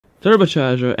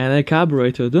Turbocharger and a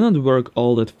carburetor do not work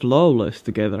all that flawless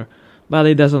together, but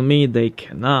it doesn't mean they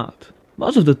cannot.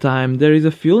 Most of the time there is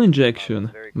a fuel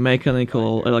injection, mechanical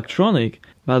or electronic,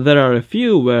 but there are a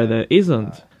few where there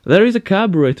isn't. There is a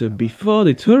carburetor before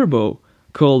the turbo,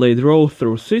 called a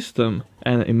draw-through system,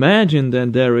 and imagine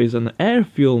that there is an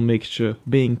air-fuel mixture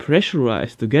being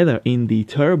pressurized together in the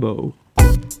turbo.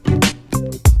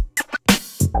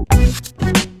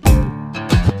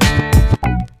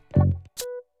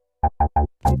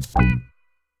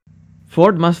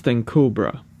 Ford Mustang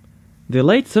Cobra. The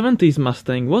late 70s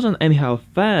Mustang wasn't anyhow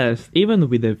fast even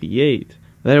with a V8.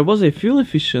 There was a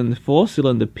fuel-efficient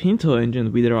 4-cylinder Pinto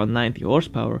engine with around 90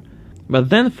 horsepower, but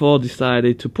then Ford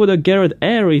decided to put a Garrett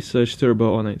Air Research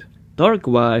turbo on it.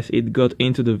 Torque-wise it got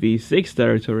into the V6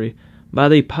 territory, but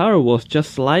the power was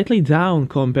just slightly down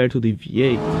compared to the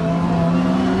V8.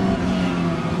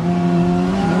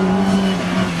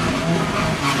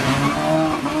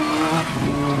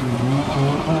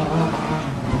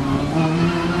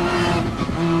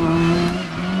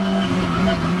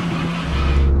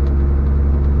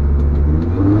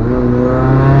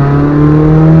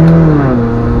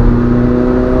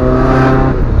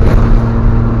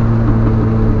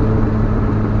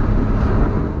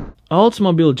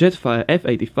 Oldsmobile Jetfire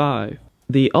F85.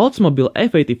 The Oldsmobile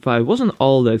F85 wasn't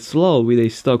all that slow with a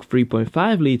stock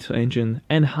 3.5-liter engine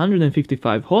and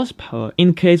 155 horsepower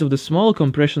in case of the small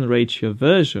compression ratio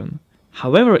version.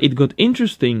 However, it got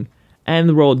interesting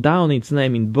and wrote down its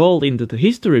name in bold into the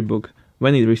history book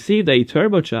when it received a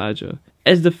turbocharger.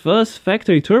 As the first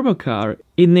factory turbo car,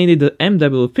 it needed the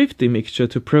MW50 mixture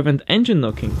to prevent engine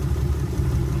knocking.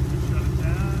 Shut it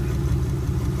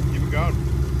down. Keep it going.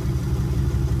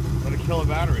 Let it kill a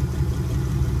battery.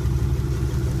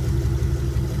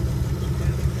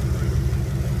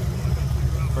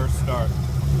 First start.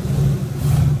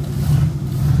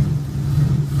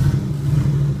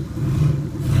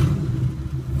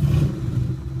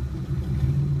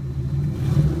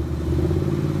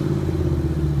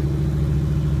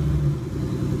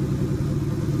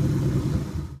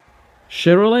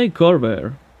 Chevrolet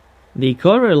Corvair. The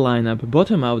Corvair lineup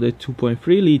bottomed out a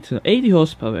 2.3-liter 80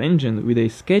 horsepower engine with a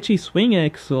sketchy swing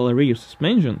axle rear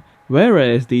suspension,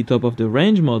 whereas the top of the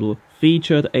range model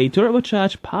featured a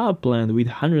turbocharged power plant with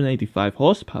 185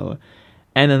 horsepower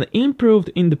and an improved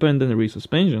independent rear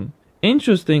suspension.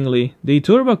 Interestingly, the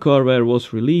Turbo Corvair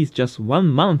was released just 1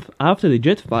 month after the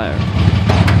Jetfire.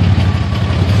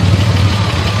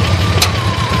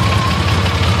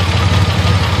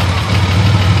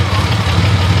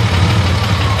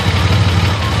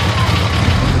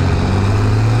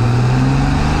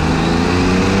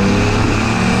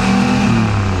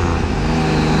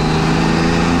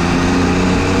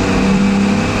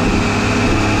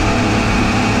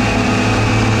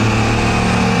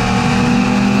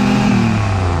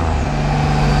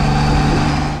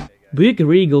 Buick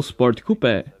Regal Sport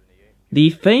Coupe. The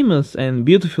famous and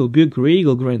beautiful Buick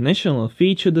Regal Grand National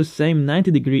featured the same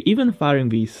 90-degree even-firing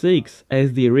V6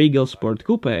 as the Regal Sport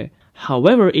Coupe.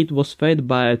 However, it was fed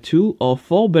by a 2 or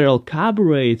 4-barrel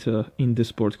carburetor in the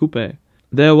Sport Coupe.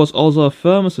 There was also a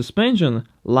firmer suspension,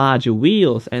 larger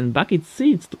wheels and bucket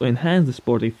seats to enhance the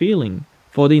sporty feeling.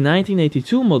 For the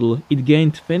 1982 model, it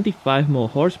gained 25 more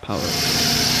horsepower.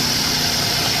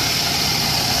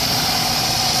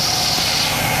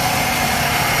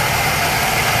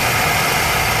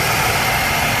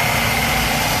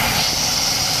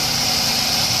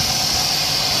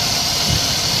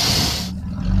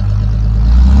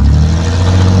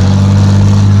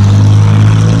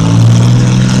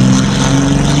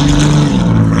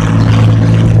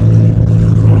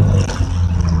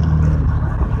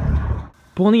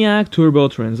 Pontiac Turbo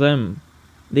Trans Am.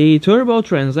 The Turbo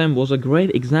Trans Am was a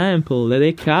great example that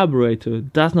a carburetor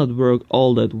does not work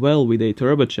all that well with a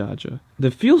turbocharger. The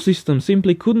fuel system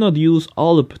simply could not use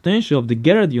all the potential of the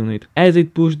Garrett unit as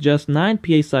it pushed just 9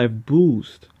 psi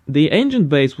boost. The engine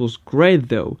base was great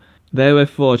though. There were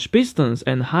forged pistons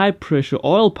and high pressure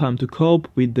oil pump to cope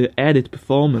with the added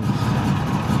performance.